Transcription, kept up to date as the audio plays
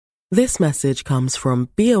This message comes from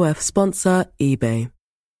BOF sponsor eBay.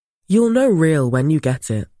 You'll know real when you get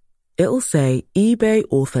it. It'll say eBay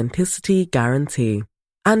Authenticity Guarantee.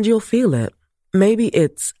 And you'll feel it. Maybe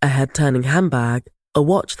it's a head-turning handbag, a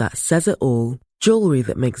watch that says it all, jewelry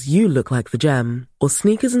that makes you look like the gem, or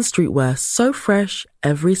sneakers and streetwear so fresh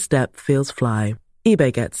every step feels fly.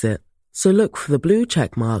 eBay gets it. So look for the blue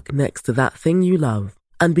check mark next to that thing you love.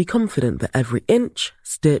 And be confident that every inch,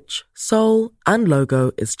 stitch, sole, and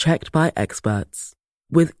logo is checked by experts.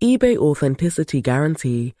 With eBay Authenticity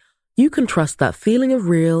Guarantee, you can trust that feeling of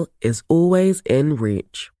real is always in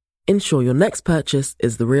reach. Ensure your next purchase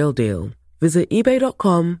is the real deal. Visit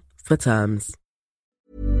ebay.com for terms.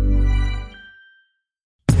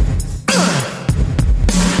 Give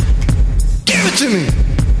it to me!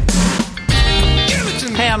 Give it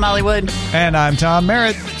to me! Hey, I'm Molly Wood. And I'm Tom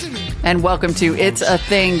Merritt. And welcome to It's a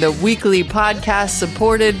Thing, the weekly podcast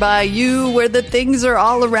supported by you, where the things are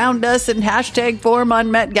all around us in hashtag form on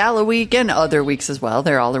Met Gala week and other weeks as well.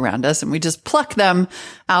 They're all around us, and we just pluck them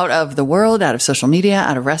out of the world, out of social media,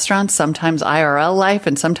 out of restaurants, sometimes IRL life,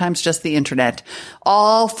 and sometimes just the internet.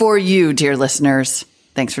 All for you, dear listeners.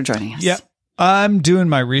 Thanks for joining us. Yep. I'm doing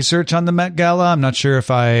my research on the Met Gala. I'm not sure if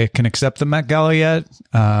I can accept the Met Gala yet,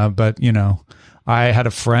 but, you know, I had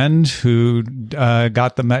a friend who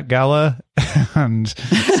got the Met Gala and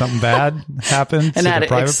something bad happened and to had the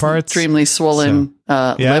private parts. Extremely swollen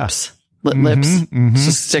lips. Lips.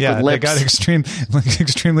 Just stick with lips. They got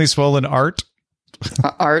extremely swollen art.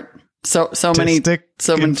 Art. So many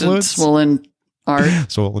swollen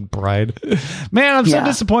art. Swollen pride. Man, I'm so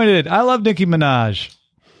disappointed. I love Nicki Minaj.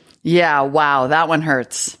 Yeah, wow. That one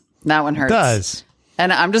hurts. That one hurts. It does.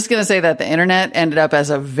 And I'm just going to say that the internet ended up as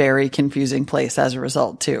a very confusing place as a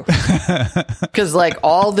result, too. Because, like,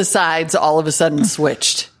 all the sides all of a sudden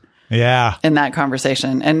switched. Yeah. In that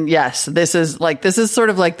conversation. And yes, this is sort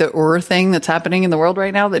of like the thing that's happening in the world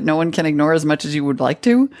right now that no one can ignore as much as you would like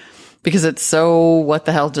to, because it's so what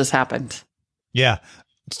the hell just happened. Yeah.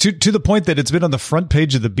 To the point that it's been on the front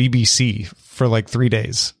page of the BBC for like 3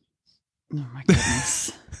 days. Oh, my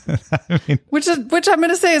goodness. I mean, which I'm going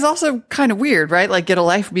to say is also kind of weird, right? Like, get a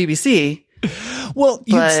life, BBC. Well,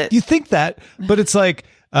 you think that, but it's like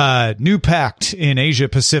new pact in Asia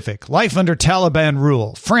Pacific. Life under Taliban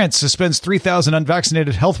rule. France suspends 3,000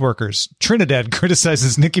 unvaccinated health workers. Trinidad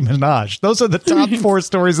criticizes Nicki Minaj. Those are the top 4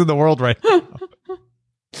 stories in the world right now.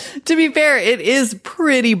 To be fair, it is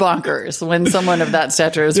pretty bonkers when someone of that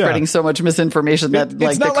stature is spreading so much misinformation that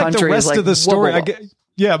like the country is like, of the story. whoa.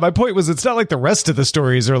 Yeah, my point was, it's not like the rest of the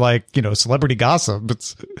stories are like, you know, celebrity gossip.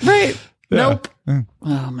 It's right. Yeah. Nope.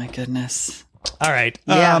 Oh my goodness. All right.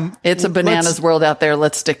 Yeah, it's a bananas world out there.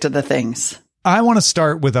 Let's stick to the things. I want to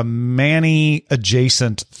start with a Manny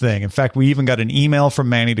adjacent thing. In fact, we even got an email from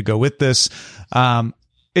Manny to go with this.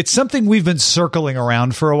 It's something we've been circling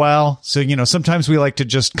around for a while. So, you know, sometimes we like to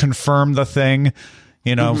just confirm the thing,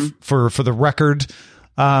 you know, for the record.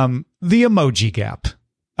 The emoji gap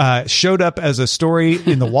showed up as a story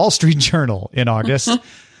in the Wall Street Journal in August.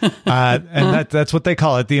 And that's what they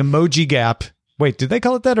call it, the emoji gap. Wait, did they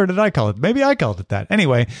call it that, or did I call it? Maybe I called it that.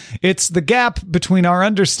 Anyway, it's the gap between our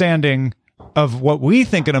understanding of what we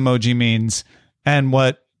think an emoji means and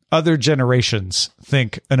what other generations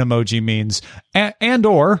think an emoji means, and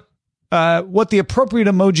or what the appropriate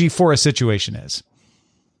emoji for a situation is.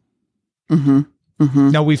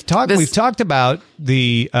 Now we've talked about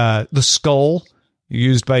the skull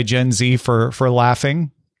used by Gen Z for laughing.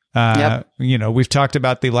 You know, we've talked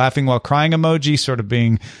about the laughing while crying emoji sort of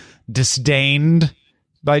being disdained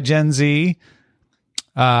by Gen Z.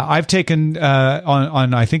 I've taken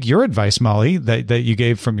on I think your advice, Molly, that you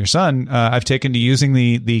gave from your son. I've taken to using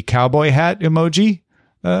the cowboy hat emoji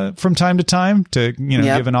from time to time to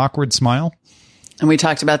give an awkward smile. And we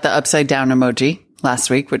talked about the upside down emoji last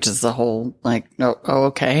week, which is the whole like, oh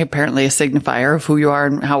okay, apparently a signifier of who you are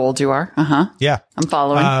and how old you are. Yeah, I'm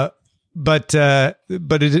following. But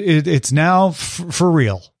it's now for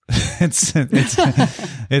real. It's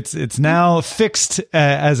now fixed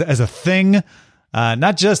as a thing.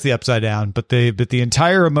 Not just the upside down, but the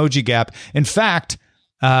entire emoji gap. In fact,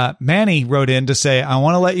 Manny wrote in to say, I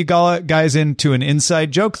want to let you guys into an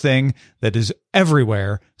inside joke thing that is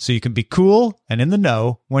everywhere, so you can be cool and in the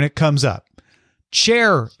know when it comes up.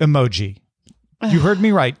 Chair emoji. You heard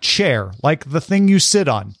me right. Chair, like the thing you sit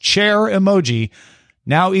on. Chair emoji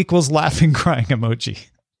now equals laughing crying emoji.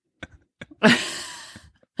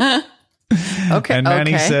 Okay. And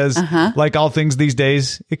Manny says, like all things these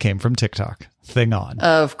days, it came from TikTok. Thing on.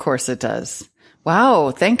 Of course it does.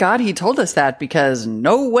 Wow. Thank God he told us that, because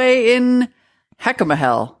no way in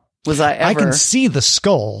heck-a-hell was I ever. I can see the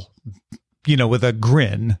skull, with a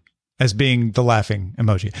grin. as being the laughing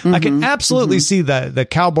emoji. I can absolutely see the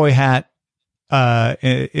cowboy hat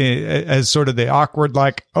as sort of the awkward,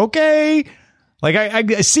 like, okay. Like,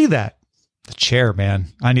 I see that. The chair, man.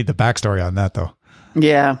 I need the backstory on that, though.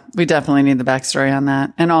 Yeah, we definitely need the backstory on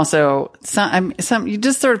that. And also, some you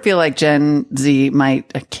just sort of feel like Gen Z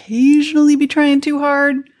might occasionally be trying too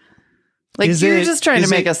hard. Like, you're just trying to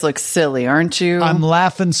make us look silly, aren't you? I'm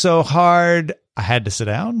laughing so hard, I had to sit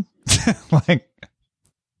down. Like,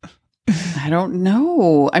 I don't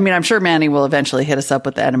know. I mean, I'm sure Manny will eventually hit us up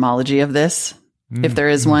with the etymology of this, if there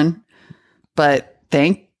is one. But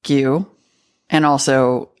thank you. And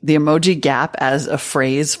also, the emoji gap as a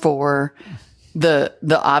phrase for the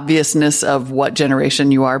obviousness of what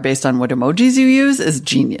generation you are based on what emojis you use is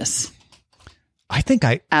genius. I think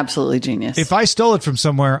absolutely genius. If I stole it from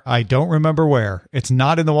somewhere, I don't remember where. It's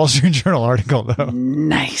not in the Wall Street Journal article, though.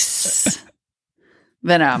 Nice.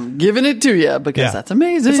 Then I'm giving it to you because that's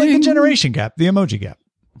amazing. It's like the generation gap, the emoji gap.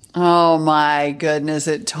 Oh my goodness.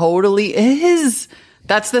 It totally is.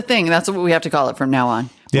 That's the thing. That's what we have to call it from now on.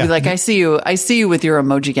 Yeah. Be like, I see you with your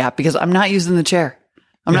emoji gap because I'm not using the chair.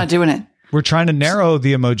 I'm not doing it. We're trying to narrow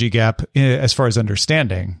the emoji gap as far as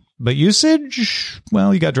understanding, but usage,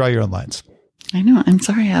 well, you got to draw your own lines. I know. I'm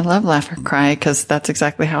sorry. I love laugh or cry because that's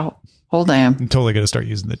exactly how old I am. I'm totally going to start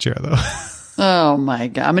using the chair, though. Oh my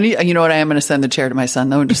God. You know what? I am going to send the chair to my son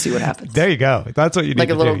though and just see what happens. There you go. That's what you need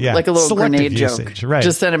to do. Yeah. Like a little Selective grenade usage, joke. right.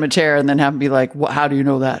 Just send him a chair and then have him be like, how do you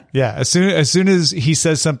know that? Yeah. As soon as he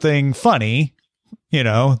says something funny,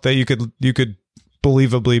 that you could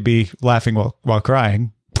believably be laughing while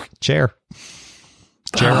crying, chair.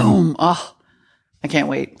 Boom. Oh, I can't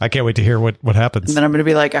wait. I can't wait to hear what happens. And then I'm going to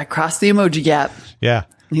be like, I crossed the emoji gap. Yeah.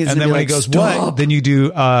 And then when he goes, stop. what? Then you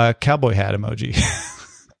do cowboy hat emoji.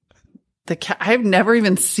 I've never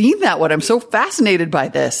even seen that one. I'm so fascinated by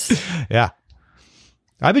this. Yeah.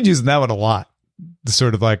 I've been using that one a lot. It's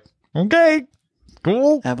sort of like, okay,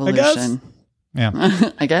 cool. Evolution. I guess.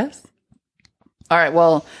 Yeah. I guess. All right.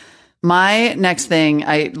 Well, my next thing,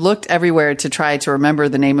 I looked everywhere to try to remember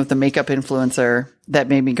the name of the makeup influencer that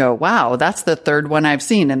made me go, wow, that's the third one I've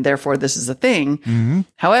seen. And therefore this is a thing. Mm-hmm.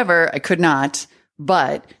 However, I could not.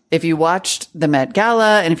 But if you watched the Met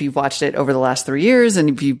Gala and if you've watched it over the last 3 years and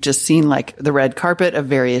if you've just seen like the red carpet of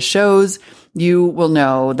various shows, you will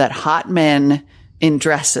know that hot men in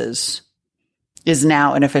dresses is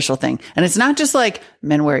now an official thing. And it's not just like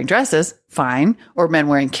men wearing dresses, fine, or men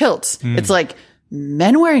wearing kilts. It's like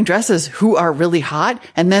men wearing dresses who are really hot.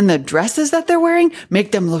 And then the dresses that they're wearing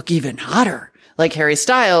make them look even hotter. Like Harry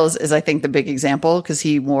Styles is, I think, the big example because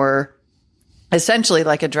he wore essentially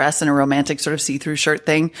like a dress and a romantic sort of see-through shirt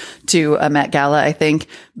thing to a Met Gala, I think.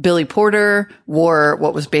 Billy Porter wore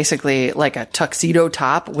what was basically like a tuxedo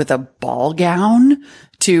top with a ball gown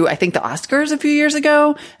to, I think, the Oscars a few years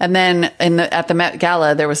ago. And then at the Met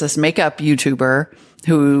Gala, there was this makeup YouTuber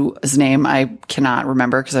whose name I cannot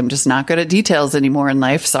remember because I'm just not good at details anymore in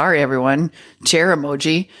life. Sorry, everyone. Chair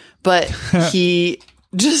emoji. But it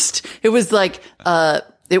was like,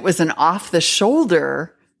 it was an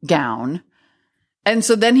off-the-shoulder gown. And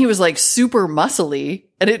so then he was like super muscly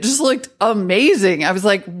and it just looked amazing. I was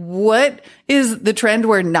like, what is the trend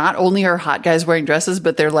where not only are hot guys wearing dresses,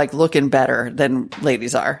 but they're like looking better than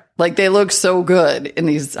ladies are? Like they look so good in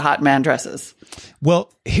these hot man dresses.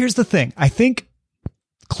 Well, here's the thing. I think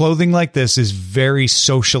clothing like this is very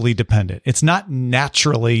socially dependent. It's not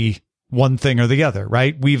naturally one thing or the other,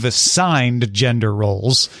 right? We've assigned gender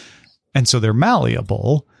roles and so they're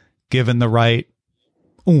malleable given the right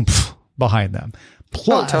oomph behind them.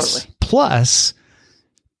 Plus,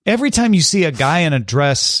 every time you see a guy in a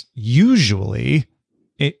dress, usually,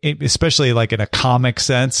 especially like in a comic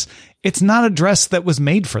sense, it's not a dress that was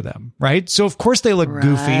made for them, right? So of course they look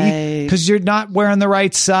goofy because you're not wearing the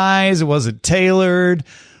right size. It wasn't tailored,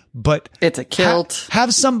 but it's a kilt.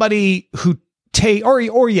 Have somebody who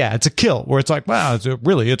it's a kilt where it's like, wow,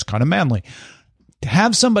 it's kind of manly.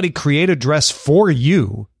 Have somebody create a dress for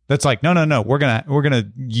you. That's like, no, we're going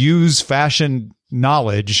to use fashion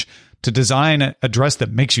knowledge to design a dress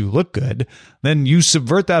that makes you look good. Then you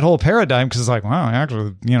subvert that whole paradigm because it's like, wow,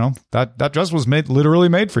 actually, that dress was literally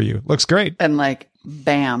made for you. Looks great. And like,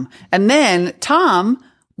 bam. And then Tom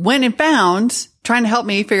went and found, trying to help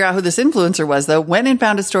me figure out who this influencer was though, went and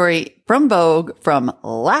found a story from Vogue from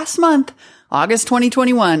last month, August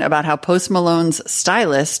 2021, about how Post Malone's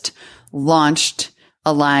stylist launched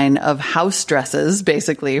a line of house dresses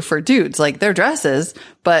basically for dudes. Like they're dresses,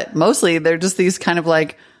 but mostly they're just these kind of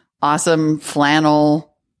like awesome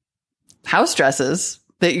flannel house dresses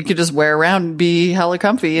that you could just wear around and be hella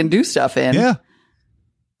comfy and do stuff in. Yeah.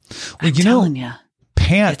 Well, I'm telling you,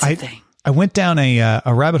 pants. it's a thing. I went down a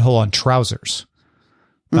rabbit hole on trousers.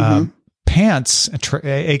 Pants,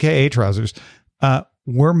 aka trousers,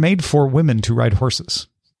 were made for women to ride horses.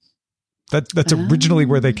 That's originally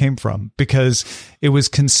where they came from, because it was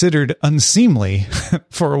considered unseemly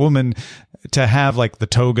for a woman to have like the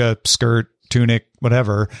toga, skirt, tunic,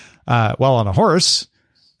 whatever, while on a horse.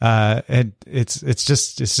 And it's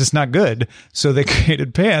just not good. So they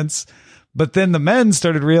created pants, but then the men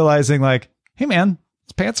started realizing like, hey man,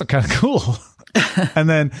 these pants are kind of cool. And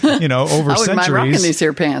then, over I wouldn't mind rocking centuries these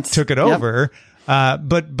here pants. took it over.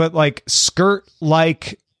 But like skirt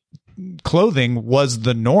like clothing was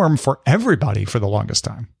the norm for everybody for the longest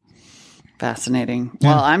time. Fascinating.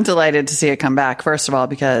 Well, I'm delighted to see it come back, first of all,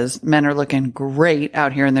 because men are looking great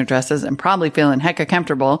out here in their dresses and probably feeling hecka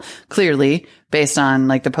comfortable, clearly, based on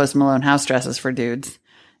like the Post Malone house dresses for dudes.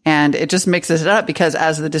 And it just mixes it up because,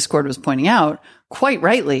 as the Discord was pointing out, quite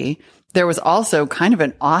rightly, there was also kind of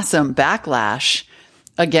an awesome backlash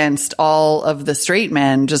against all of the straight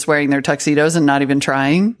men just wearing their tuxedos and not even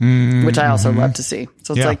trying, which I also love to see.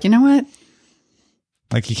 So it's like, you know what?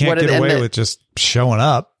 Like you can't get away with just showing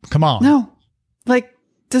up. Come on. No, like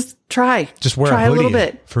just try. Just wear try a hoodie, little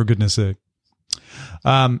bit. for goodness sake.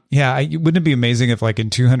 Wouldn't it be amazing if like in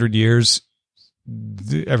 200 years,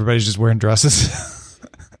 everybody's just wearing dresses?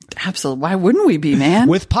 Absolutely. Why wouldn't we be, man?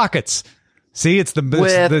 With pockets. See, it's the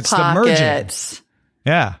pockets. The merging.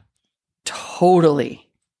 Yeah. Totally.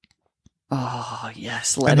 Oh,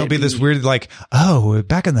 yes. And there'll be this weird, like, oh,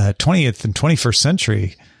 back in the 20th and 21st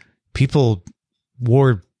century, people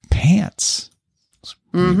wore pants. It's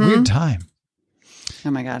a weird time.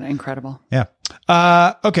 Oh my God. Incredible. Yeah.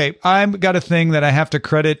 Okay. I've got a thing that I have to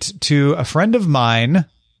credit to a friend of mine.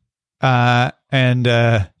 And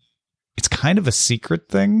it's kind of a secret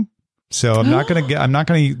thing. So I'm not going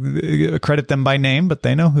to credit them by name, but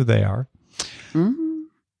they know who they are.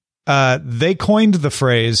 They coined the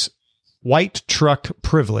phrase white truck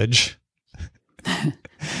privilege,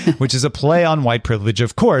 which is a play on white privilege,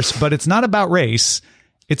 of course, but it's not about race.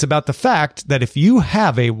 It's about the fact that if you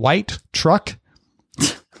have a white truck,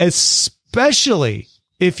 especially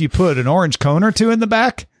if you put an orange cone or two in the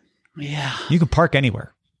back, you can park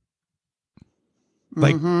anywhere.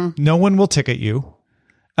 Like no one will ticket you.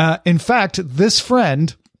 In fact, this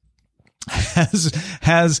friend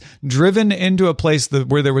has driven into a place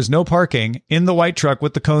where there was no parking in the white truck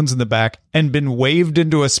with the cones in the back and been waved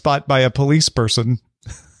into a spot by a police person,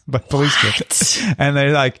 by police. And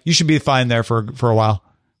they're like, you should be fine there for a while.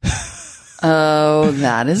 Oh,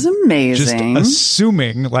 that is amazing. Just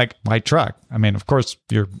assuming like white truck. I mean, of course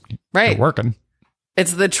you're working.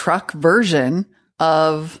 It's the truck version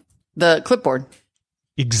of the clipboard.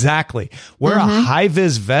 Exactly. Wear a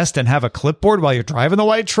high-vis vest and have a clipboard while you're driving the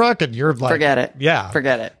white truck, and you're like, forget it. Yeah,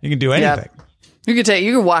 forget it. You can do anything. Yep. You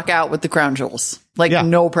can walk out with the crown jewels, like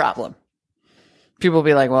no problem. People will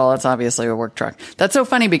be like, "Well, it's obviously a work truck." That's so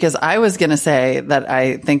funny because I was going to say that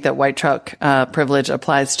I think that white truck privilege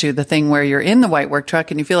applies to the thing where you're in the white work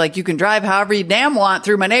truck and you feel like you can drive however you damn want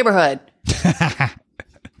through my neighborhood.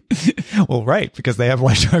 Well, right, because they have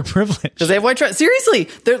white truck privilege. Because they have white truck. Seriously,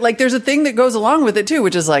 there's a thing that goes along with it too,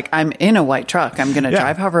 which is like, I'm in a white truck. I'm going to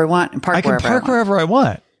drive however I want and park wherever I want. I can park wherever I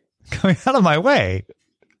want. Going out of my way.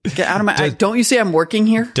 Get out of my. Don't you see I'm working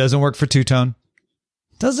here? Doesn't work for two-tone.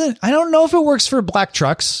 I don't know if it works for black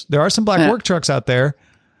trucks. There are some black work trucks out there.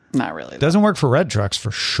 Not really. Doesn't work for red trucks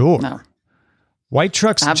for sure. No. White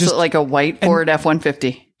trucks. Absolutely, like a white Ford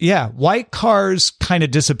F-150. Yeah. White cars kind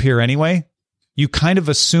of disappear anyway. You kind of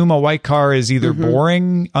assume a white car is either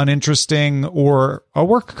boring, uninteresting, or a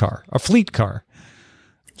work car, a fleet car.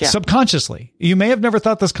 Yeah. Subconsciously. You may have never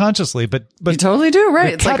thought this consciously, but you totally do,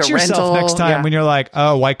 right? It's catch like a yourself rental next time when you're like,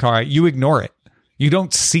 oh, white car, you ignore it. You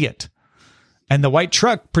don't see it. And the white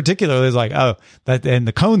truck particularly is like, oh, that, and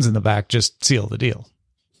the cones in the back just seal the deal.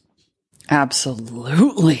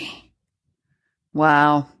 Absolutely.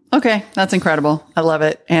 Wow. Okay. That's incredible. I love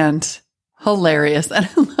it. And hilarious. And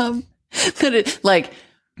I love that it, like,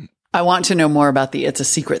 I want to know more about the it's a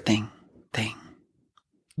secret thing.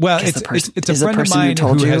 Well, it's a friend of mine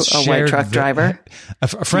who has shared a white truck driver. A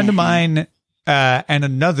friend of mine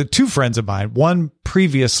and two friends of mine. One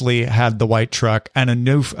previously had the white truck, and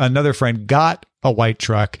another friend got a white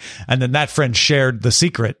truck, and then that friend shared the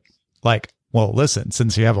secret. Like, well, listen,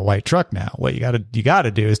 since you have a white truck now, what you got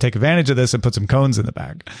to do is take advantage of this and put some cones in the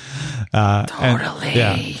back.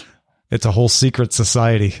 Totally. It's a whole secret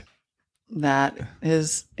society. That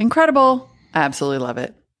is incredible. I absolutely love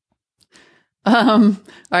it. All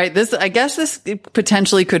right. I guess this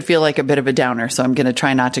potentially could feel like a bit of a downer, so I'm going to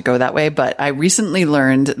try not to go that way. But I recently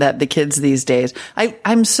learned that the kids these days,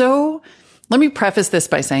 I'm so let me preface this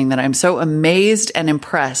by saying that I'm so amazed and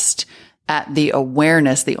impressed at the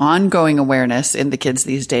awareness, the ongoing awareness in the kids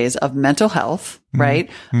these days of mental health, right?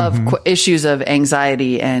 Of issues of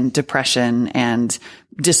anxiety and depression and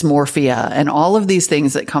dysmorphia and all of these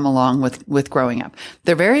things that come along with growing up.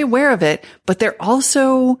 They're very aware of it, but they're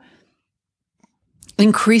also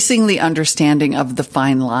increasingly understanding of the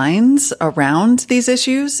fine lines around these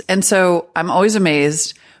issues. And so I'm always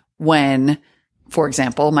amazed when, for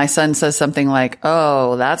example, my son says something like,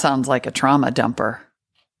 "Oh, that sounds like a trauma dumper."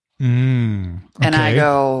 Okay. And I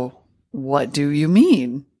go, "What do you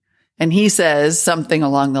mean?" And he says something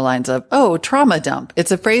along the lines of, "Oh, trauma dump."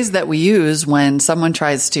 It's a phrase that we use when someone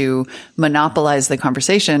tries to monopolize the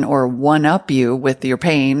conversation or one up you with your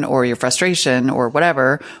pain or your frustration or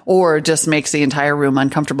whatever, or just makes the entire room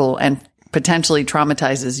uncomfortable and potentially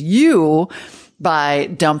traumatizes you by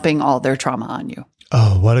dumping all their trauma on you.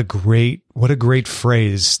 Oh, what a great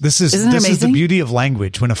phrase. This is the beauty of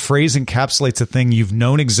language, when a phrase encapsulates a thing you've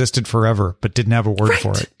known existed forever, but didn't have a word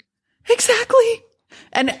for it. Exactly.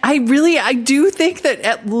 And I do think that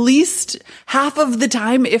at least half of the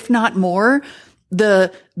time, if not more,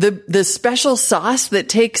 the special sauce that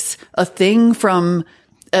takes a thing from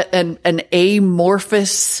an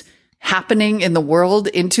amorphous happening in the world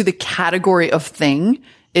into the category of thing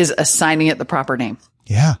is assigning it the proper name.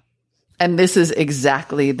 Yeah. And this is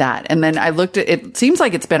exactly that. And then I looked at it, seems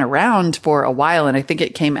like it's been around for a while. And I think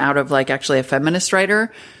it came out of like actually a feminist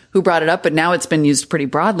writer who brought it up, but now it's been used pretty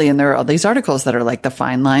broadly. And there are all these articles that are like the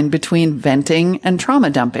fine line between venting and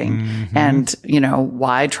trauma dumping and, you know,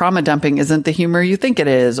 why trauma dumping isn't the humor you think it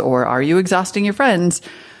is, or are you exhausting your friends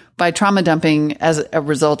by trauma dumping as a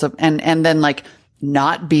result of, and then like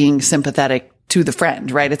not being sympathetic to the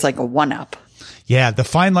friend, right? It's like a one up. Yeah, the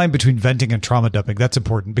fine line between venting and trauma dumping, that's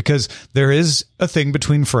important, because there is a thing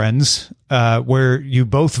between friends where you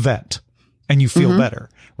both vent and you feel better,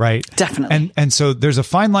 right? Definitely. And so there's a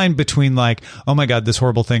fine line between like, "Oh my God, this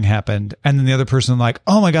horrible thing happened." And then the other person like,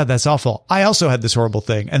 "Oh my God, that's awful. I also had this horrible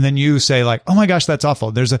thing." And then you say like, "Oh my gosh, that's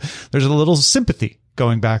awful." There's a little sympathy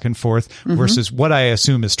going back and forth versus what I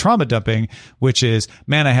assume is trauma dumping, which is,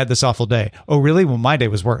 "Man, I had this awful day." "Oh, really? Well, my day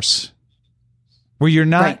was worse." Where you're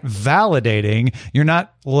not validating, you're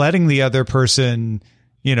not letting the other person,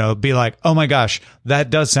 you know, be like, "Oh my gosh,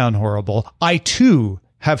 that does sound horrible. I too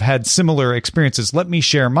have had similar experiences. Let me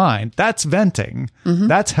share mine." That's venting.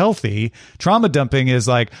 That's healthy. Trauma dumping is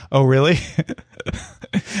like, "Oh, really?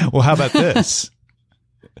 Well, how about this?"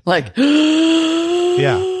 Like,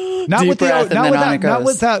 yeah. Not with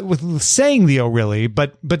with saying the "oh really,"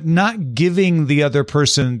 but not giving the other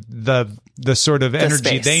person the sort of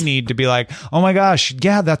energy they need to be like, "Oh my gosh,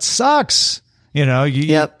 yeah, that sucks." You know,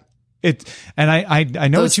 and I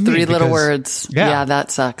know those what you mean. 3 little words. Yeah,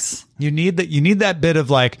 that sucks. You need that bit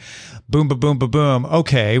of like, boom, ba boom, ba boom.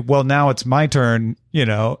 Okay, well now it's my turn, you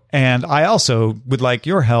know, and I also would like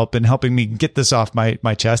your help in helping me get this off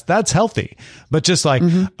my chest. That's healthy. But just like,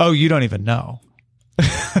 "Oh, you don't even know."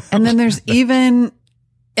 And then there's even,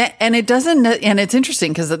 and it doesn't, and it's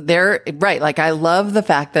interesting because they're right. Like I love the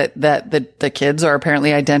fact that the kids are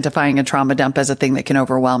apparently identifying a trauma dump as a thing that can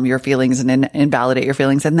overwhelm your feelings and invalidate your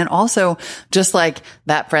feelings. And then also just like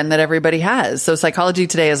that friend that everybody has. So psychology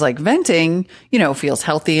today is like venting, you know, feels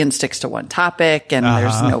healthy and sticks to one topic, and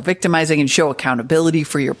there's no victimizing, and show accountability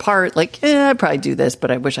for your part. Like, I'd probably do this, but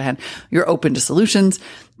I wish I had. You're open to solutions.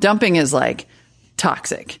 Dumping is like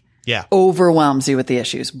toxic. Yeah. Overwhelms you with the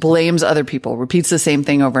issues, blames other people, repeats the same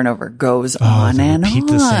thing over and over, goes on and on. Repeat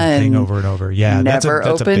the same thing over and over. Yeah. Never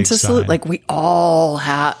open to solution. Like we all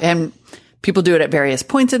have, and people do it at various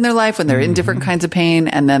points in their life when they're in different kinds of pain.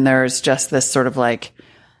 And then there's just this sort of like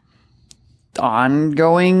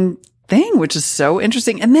ongoing thing, which is so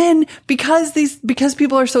interesting. And then because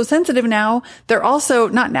people are so sensitive now, they're also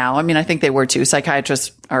not now. I mean, I think they were too.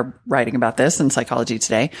 Psychiatrists are writing about this in Psychology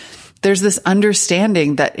Today. There's this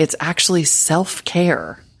understanding that it's actually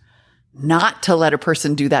self-care not to let a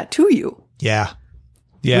person do that to you. Yeah.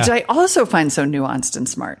 Yeah. Which I also find so nuanced and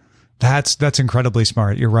smart. That's incredibly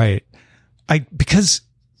smart. You're right. Because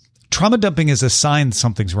trauma dumping is a sign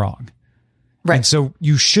something's wrong. Right. And so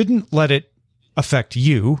you shouldn't let it affect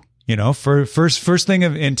you. You know, first thing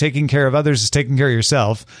in taking care of others is taking care of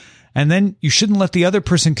yourself. And then you shouldn't let the other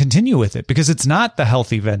person continue with it, because it's not the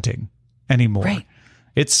healthy venting anymore. Right.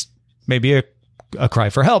 It's maybe a cry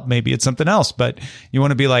for help. Maybe it's something else, but you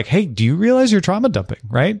want to be like, "Hey, do you realize you're trauma dumping?"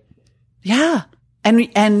 Right? Yeah.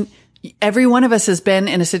 And every one of us has been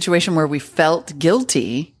in a situation where we felt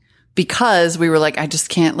guilty because we were like, "I just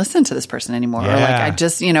can't listen to this person anymore." Yeah. Or like, I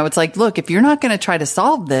just, it's like, look, if you're not going to try to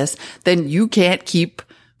solve this, then you can't keep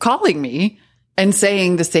calling me and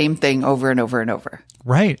saying the same thing over and over and over.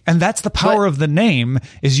 Right. And that's the power of the name,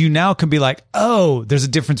 is you now can be like, oh, there's a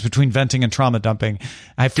difference between venting and trauma dumping.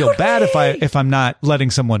 I feel bad if I'm not letting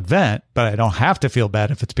someone vent, but I don't have to feel bad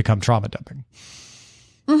if it's become trauma dumping.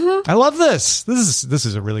 I love this. This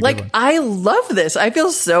is a really good one. I love this. I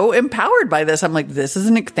feel so empowered by this. I'm like, this is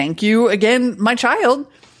thank you again, my child,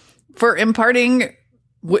 for imparting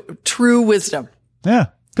true wisdom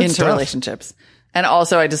into relationships. And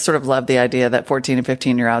also, I just sort of love the idea that 14 and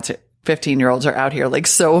 15-year-olds are out here like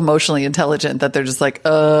so emotionally intelligent that they're just like,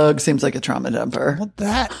 ugh, seems like a trauma dumper. Well,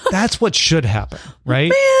 that's what should happen,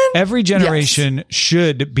 right? Man. Every generation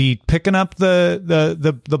should be picking up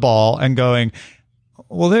the ball and going,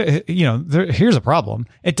 well, here's a problem.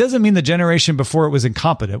 It doesn't mean the generation before it was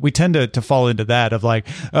incompetent. We tend to fall into that of like,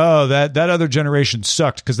 oh, that other generation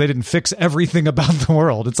sucked because they didn't fix everything about the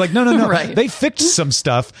world. It's like, no. Right. They fixed some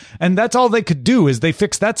stuff, and that's all they could do is they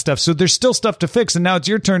fixed that stuff. So there's still stuff to fix, and now it's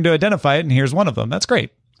your turn to identify it, and here's one of them. That's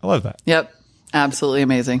great. I love that. Yep. Absolutely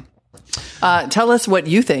amazing. Tell us what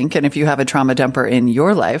you think, and if you have a trauma dumper in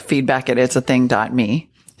your life, feedback at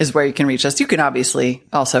it'sathing.me is where you can reach us. You can obviously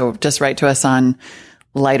also just write to us on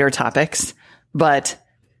lighter topics, but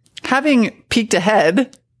having peeked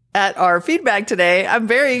ahead at our feedback today, I'm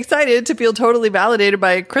very excited to feel totally validated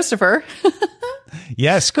by Christopher.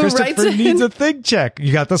 Yes, Christopher needs a thing check.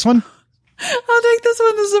 You got this one? I'll take this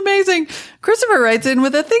one. This is amazing. Christopher writes in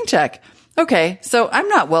with a thing check. Okay, so I'm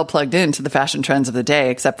not well plugged into the fashion trends of the day,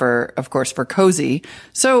 except for, of course, for cozy.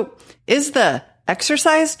 So is the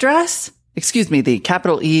exercise dress, the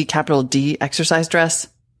capital E, capital D exercise dress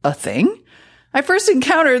a thing? I first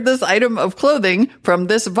encountered this item of clothing from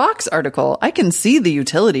this Vox article. I can see the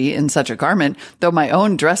utility in such a garment, though my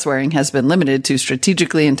own dress wearing has been limited to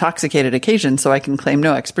strategically intoxicated occasions, so I can claim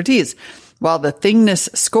no expertise. While the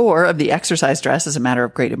thingness score of the exercise dress is a matter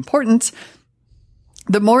of great importance,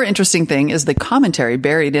 the more interesting thing is the commentary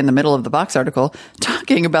buried in the middle of the Vox article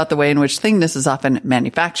talking about the way in which thingness is often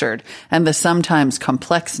manufactured and the sometimes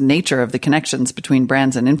complex nature of the connections between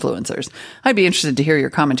brands and influencers. I'd be interested to hear your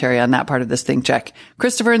commentary on that part of this thing check.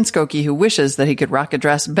 Christopher in Skokie, who wishes that he could rock a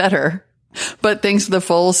dress better, but thinks the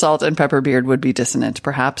full salt and pepper beard would be dissonant,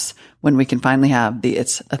 perhaps when we can finally have the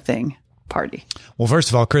It's a Thing party. Well, first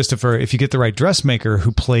of all, Christopher, if you get the right dressmaker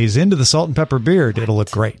who plays into the salt and pepper beard, it'll look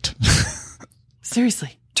great.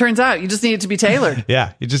 Seriously. Turns out you just need it to be tailored.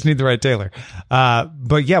 Yeah, you just need the right tailor.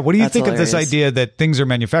 But yeah, what do you think of this idea that things are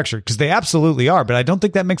manufactured? Because they absolutely are, but I don't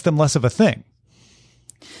think that makes them less of a thing.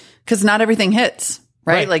 Because not everything hits,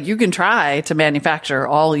 right? Like you can try to manufacture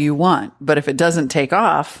all you want, but if it doesn't take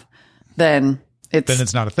off, then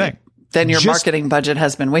it's not a thing. Then your marketing budget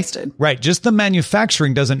has been wasted. Right. Just the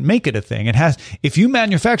manufacturing doesn't make it a thing. If you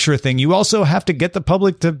manufacture a thing, you also have to get the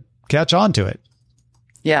public to catch on to it.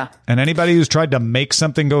 Yeah. And anybody who's tried to make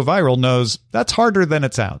something go viral knows that's harder than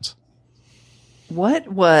it sounds.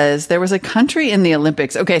 There was a country in the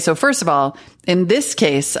Olympics. Okay. So first of all, in this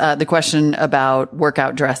case, the question about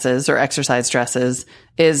workout dresses or exercise dresses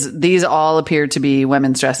is these all appear to be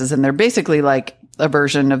women's dresses, and they're basically like a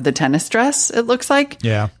version of the tennis dress, it looks like.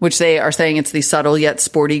 Yeah. Which they are saying it's the subtle yet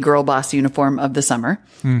sporty girl boss uniform of the summer,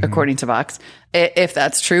 according to Vox. If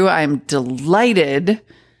that's true, I'm delighted,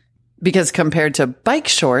 because compared to bike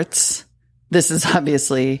shorts, this is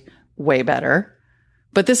obviously way better.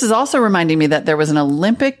 But this is also reminding me that there was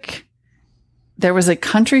a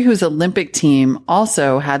country whose Olympic team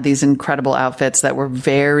also had these incredible outfits that were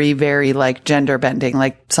very, very like gender bending.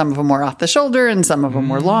 Like some of them were off the shoulder and some of them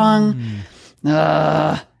were long.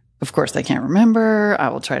 Of course, I can't remember. I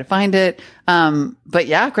will try to find it. But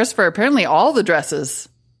yeah, Christopher, apparently all the dresses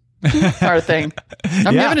are a thing.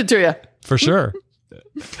 I'm giving it to you. For sure.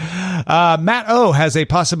 Matt O has a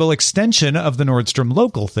possible extension of the Nordstrom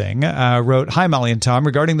local thing. Wrote, "Hi, Molly and Tom.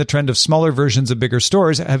 Regarding the trend of smaller versions of bigger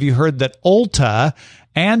stores, have you heard that Ulta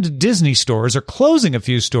and Disney stores are closing a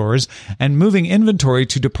few stores and moving inventory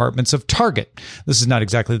to departments of Target? This is not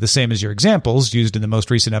exactly the same as your examples used in the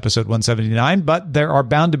most recent episode 179, but there are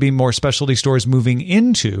bound to be more specialty stores moving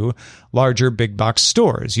into larger big box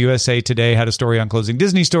stores. USA Today had a story on closing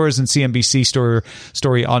Disney stores, and CNBC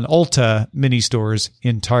story on Ulta mini stores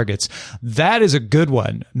in Targets." That is a good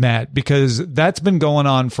one, Matt, because that's been going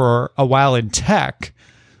on for a while in tech,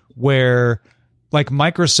 where like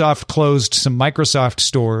Microsoft closed some Microsoft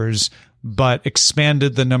stores, but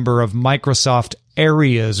expanded the number of Microsoft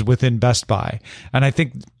areas within Best Buy. And I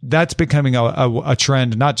think that's becoming a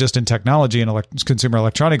trend, not just in technology and consumer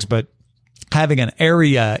electronics, but having an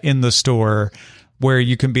area in the store where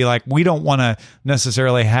you can be like, we don't want to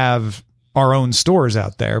necessarily have our own stores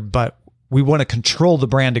out there, but we want to control the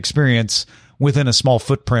brand experience within a small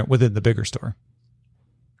footprint within the bigger store.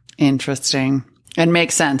 Interesting. And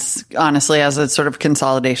makes sense, honestly, as a sort of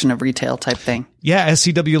consolidation of retail type thing. Yeah,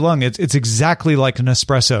 SCW Lung, it's exactly like an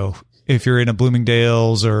Nespresso if you're in a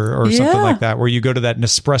Bloomingdale's or something like that, where you go to that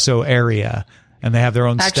Nespresso area and they have their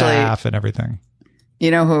own staff and everything.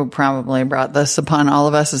 You know who probably brought this upon all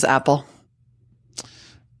of us is Apple.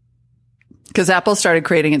 Because Apple started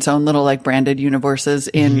creating its own little like branded universes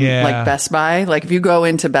in like Best Buy. Like if you go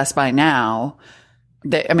into Best Buy now,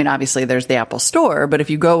 obviously there's the Apple store, but if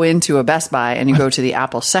you go into a Best Buy and you go to the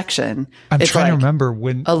Apple section, I'm it's trying to like remember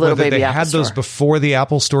whether they had those before the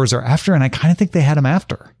Apple stores or after, and I kind of think they had them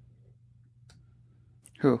after.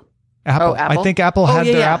 Who? Apple. Oh, Apple? I think Apple had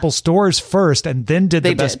their Apple stores first and then did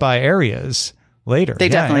the Best Buy areas later. They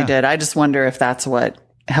definitely did. I just wonder if that's what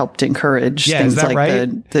helped encourage things like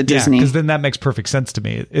the Disney. Because then that makes perfect sense to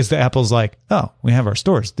me. Is that Apple's like, oh, we have our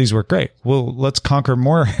stores. These work great. Well, let's conquer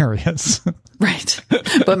more areas. Right.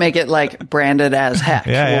 But make it like branded as heck.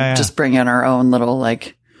 We'll just bring in our own little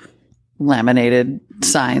like laminated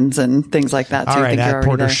signs and things like that. So all right, At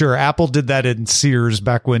Porter, sure. Apple did that in Sears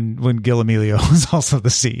back when Gil Amelio was also the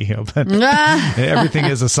CEO. But everything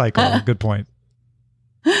is a cycle. Good point.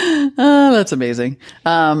 Oh, that's amazing.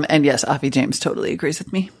 And yes, Afi James totally agrees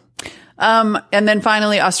with me. And then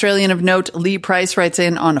finally, Australian of note, Lee Price writes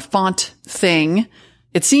in on a font thing.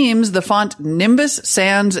 It seems the font Nimbus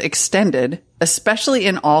Sans Extended, especially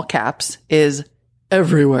in all caps, is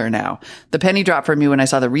everywhere now. The penny dropped for me when I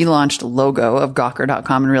saw the relaunched logo of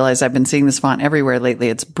Gawker.com and realized I've been seeing this font everywhere lately.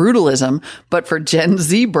 It's brutalism, but for Gen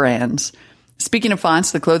Z brands. Speaking of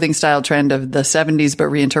fonts, the clothing style trend of the 70s but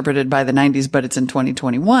reinterpreted by the 90s, but it's in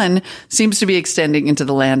 2021, seems to be extending into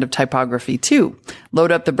the land of typography too.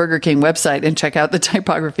 Load up the Burger King website and check out the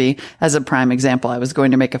typography as a prime example. I was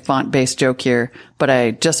going to make a font-based joke here, but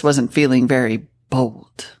I just wasn't feeling very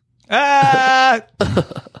bold. You're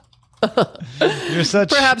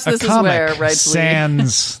such Perhaps this a comic. Is where, right?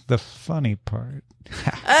 Sans the funny part.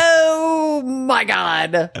 Oh my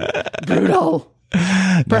God. Brutal.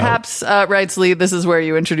 Perhaps, writes Lee, this is where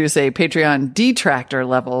you introduce a Patreon detractor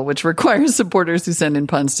level, which requires supporters who send in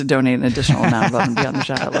puns to donate an additional amount above and beyond the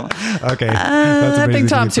shout out level. Okay. I think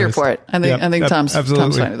Tom's here for it. I think Tom's fine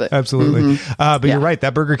with it. Absolutely. But you're right.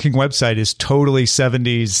 That Burger King website is totally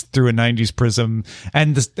 70s through a 90s prism.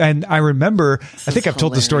 And I remember, I think I've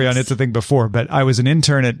told the story on It's a Thing before, but I was an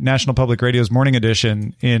intern at National Public Radio's Morning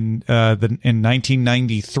Edition in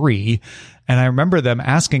 1993. And I remember them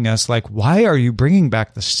asking us, like, why are you bringing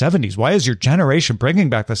back the 70s? Why is your generation bringing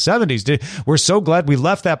back the 70s? We're so glad we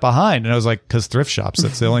left that behind. And I was like, because thrift shops,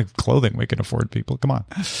 that's the only clothing we can afford, people. Come on.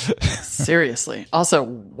 Seriously. Also,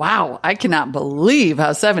 wow, I cannot believe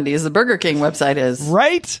how 70s the Burger King website is.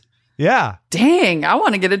 Right? Yeah. Dang, I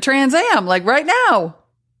want to get a Trans Am, like right now.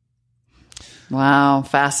 Wow,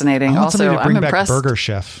 fascinating. Also, I'm impressed. Burger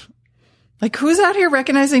Chef. Like, who's out here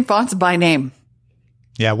recognizing fonts by name?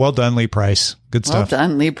 Yeah, well done, Lee Price. Good stuff. Well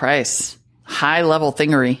done, Lee Price. High level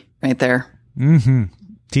thingery right there. Mm-hmm.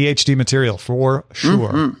 THD material for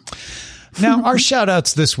sure. Mm-hmm. Now, our shout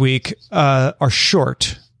outs this week are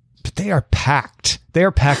short, but they are packed. They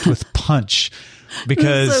are packed with punch.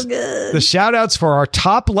 Because the shout outs for our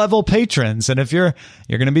top level patrons, and if you're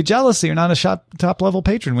going to be jealous that you're not a top level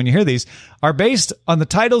patron when you hear these, are based on the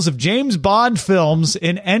titles of James Bond films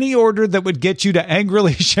in any order that would get you to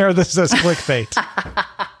angrily share this as clickbait.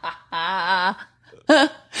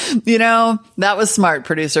 You know, that was smart,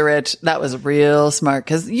 producer Rich. That was real smart,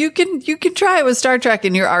 because you can try it with Star Trek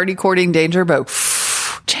and you're already courting danger, but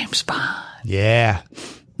James Bond. Yeah.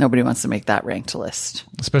 Nobody wants to make that ranked list.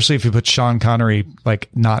 Especially if you put Sean Connery, like,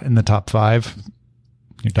 not in the top 5.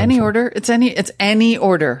 Any order. It's any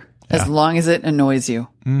order, as long as it annoys you.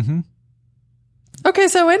 Mm-hmm. Okay,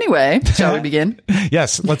 so anyway, shall we begin?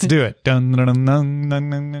 Yes, let's do it.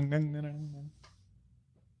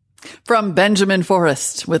 From Benjamin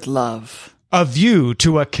Forrest with love. A view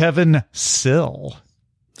to a Kevin Sill.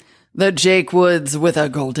 The Jake Woods with a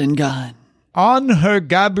golden gun. On her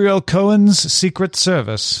Gabrielle Cohen's Secret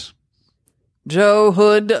Service. Joe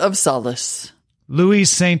Hood of Solace. Louis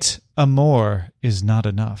Saint Amour is not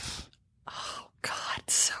enough. Oh, God,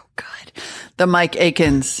 so good. The Mike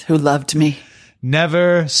Akins who loved me.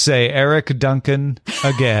 Never say Eric Duncan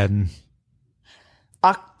again.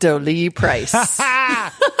 Octo Lee Price. And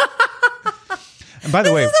by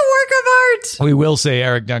the way, this is a work of art. We will say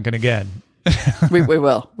Eric Duncan again. We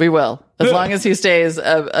will. As long as he stays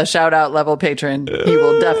a shout out level patron, he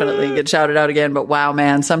will definitely get shouted out again. But wow,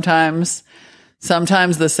 man, sometimes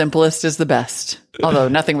the simplest is the best. Although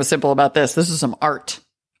nothing was simple about this. This is some art.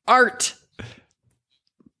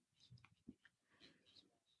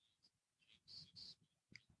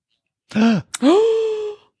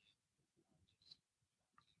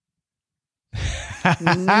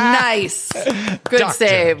 Nice. Good Dr.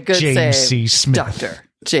 save. Good James save. C. Smith. Dr.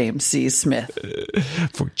 James C. Smith.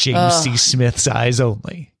 For James C. Smith's eyes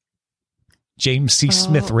only. James C.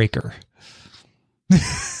 Smith Raker.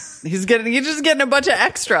 He's just getting a bunch of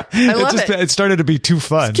extra. I love it. It started to be too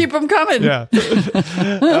fun. Keep them coming. Yeah.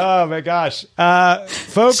 Oh my gosh.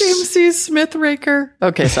 Folks. James C. Smith Raker.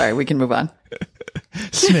 Okay, sorry. We can move on.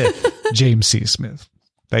 Smith. James C. Smith.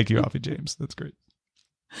 Thank you, Avi James. That's great.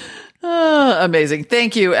 Amazing.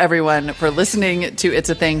 Thank you, everyone, for listening to It's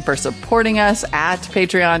a Thing, for supporting us at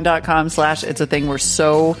patreon.com/It's a Thing. We're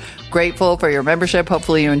so grateful for your membership.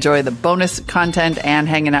 Hopefully you enjoy the bonus content and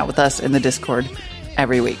hanging out with us in the Discord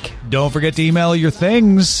every week. Don't forget to email your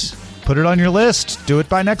things. Put it on your list. Do it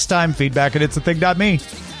by next time. Feedback at it'sathing.me.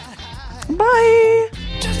 Bye.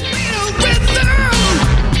 Just beat a rhythm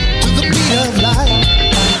to the beat of life.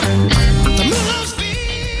 The moon's feeding.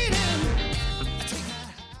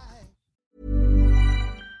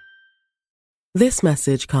 This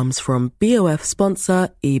message comes from BOF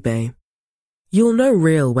sponsor eBay. You'll know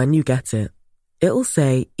real when you get it. It'll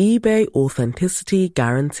say eBay Authenticity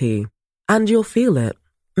Guarantee. And you'll feel it.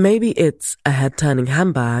 Maybe it's a head-turning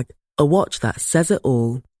handbag, a watch that says it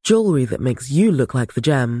all, jewelry that makes you look like the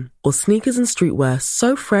gem, or sneakers and streetwear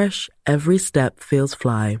so fresh every step feels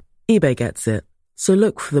fly. eBay gets it. So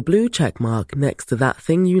look for the blue check mark next to that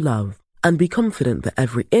thing you love. And be confident that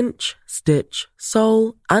every inch, stitch,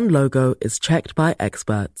 sole, and logo is checked by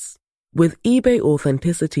experts. With eBay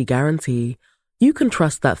Authenticity Guarantee, you can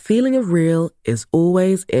trust that feeling of real is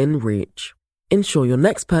always in reach. Ensure your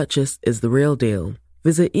next purchase is the real deal.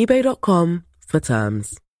 Visit eBay.com for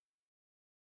terms.